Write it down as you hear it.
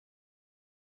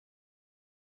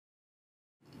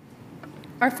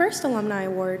Our first Alumni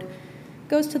Award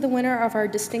goes to the winner of our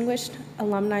Distinguished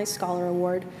Alumni Scholar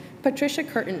Award, Patricia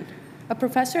Curtin, a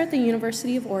professor at the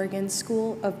University of Oregon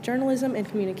School of Journalism and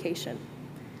Communication.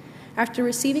 After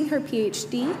receiving her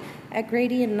PhD at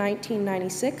Grady in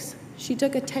 1996, she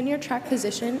took a tenure-track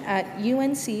position at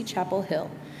UNC Chapel Hill,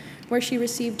 where she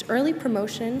received early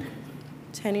promotion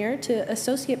tenure to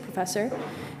associate professor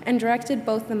and directed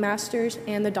both the master's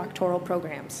and the doctoral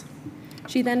programs.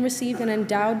 She then received an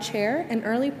endowed chair and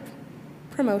early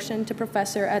promotion to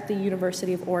professor at the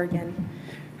University of Oregon.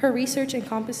 Her research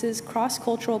encompasses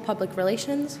cross-cultural public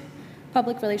relations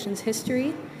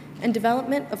history, and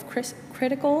development of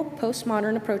critical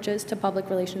postmodern approaches to public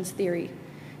relations theory.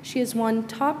 She has won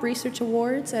top research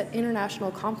awards at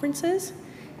international conferences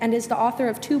and is the author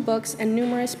of 2 books and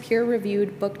numerous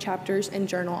peer-reviewed book chapters and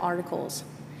journal articles.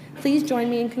 Please join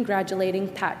me in congratulating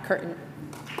Pat Curtin.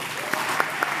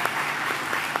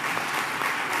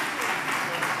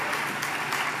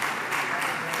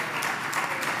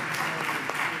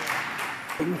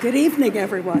 Good evening,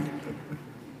 everyone.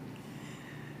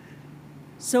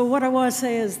 So what I want to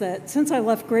say is that since I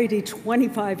left Grady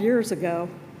 25 years ago,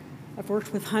 I've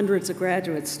worked with hundreds of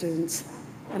graduate students,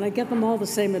 and I give them all the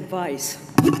same advice.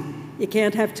 You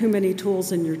can't have too many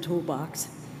tools in your toolbox.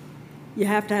 You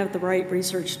have to have the right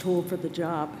research tool for the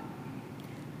job.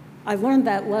 I learned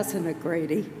that lesson at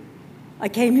Grady. I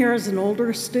came here as an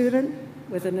older student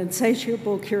with an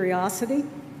insatiable curiosity,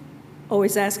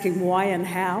 always asking why and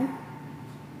how.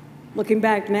 Looking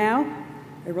back now,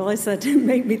 I realize that didn't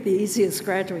make me the easiest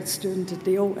graduate student to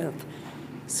deal with.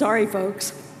 Sorry,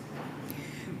 folks.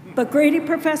 But Grady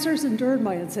professors endured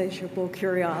my insatiable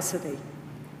curiosity.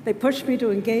 They pushed me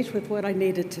to engage with what I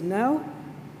needed to know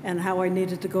and how I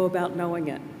needed to go about knowing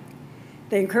it.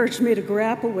 They encouraged me to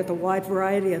grapple with a wide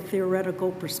variety of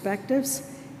theoretical perspectives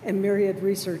and myriad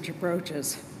research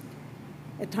approaches.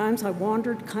 At times, I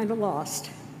wandered kind of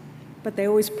lost, but they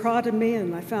always prodded me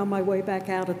and I found my way back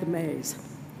out of the maze.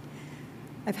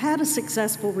 I've had a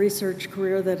successful research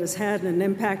career that has had an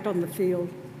impact on the field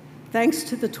thanks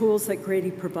to the tools that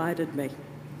Grady provided me.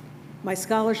 My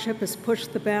scholarship has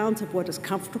pushed the bounds of what is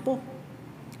comfortable,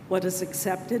 what is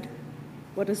accepted,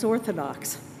 what is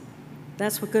orthodox.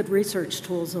 That's what good research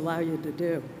tools allow you to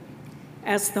do.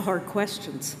 Ask the hard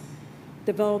questions,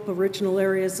 develop original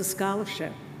areas of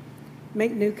scholarship,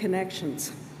 make new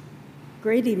connections.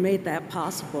 Grady made that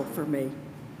possible for me.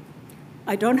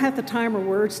 I don't have the time or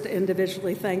words to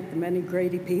individually thank the many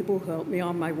Grady people who helped me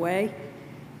on my way,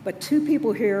 but 2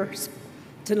 people here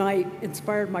tonight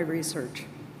inspired my research,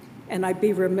 and I'd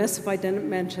be remiss if I didn't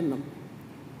mention them.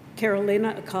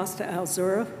 Carolina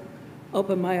Acosta-Alzura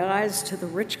opened my eyes to the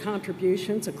rich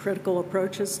contributions of critical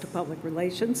approaches to public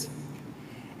relations,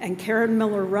 and Karen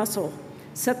Miller-Russell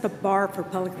set the bar for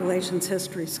public relations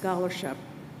history scholarship.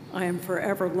 I am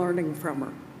forever learning from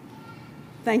her.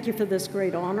 Thank you for this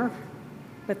great honor,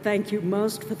 but thank you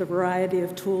most for the variety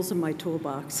of tools in my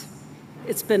toolbox.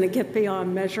 It's been a gift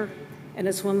beyond measure, and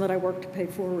it's one that I work to pay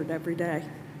forward every day.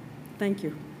 Thank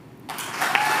you.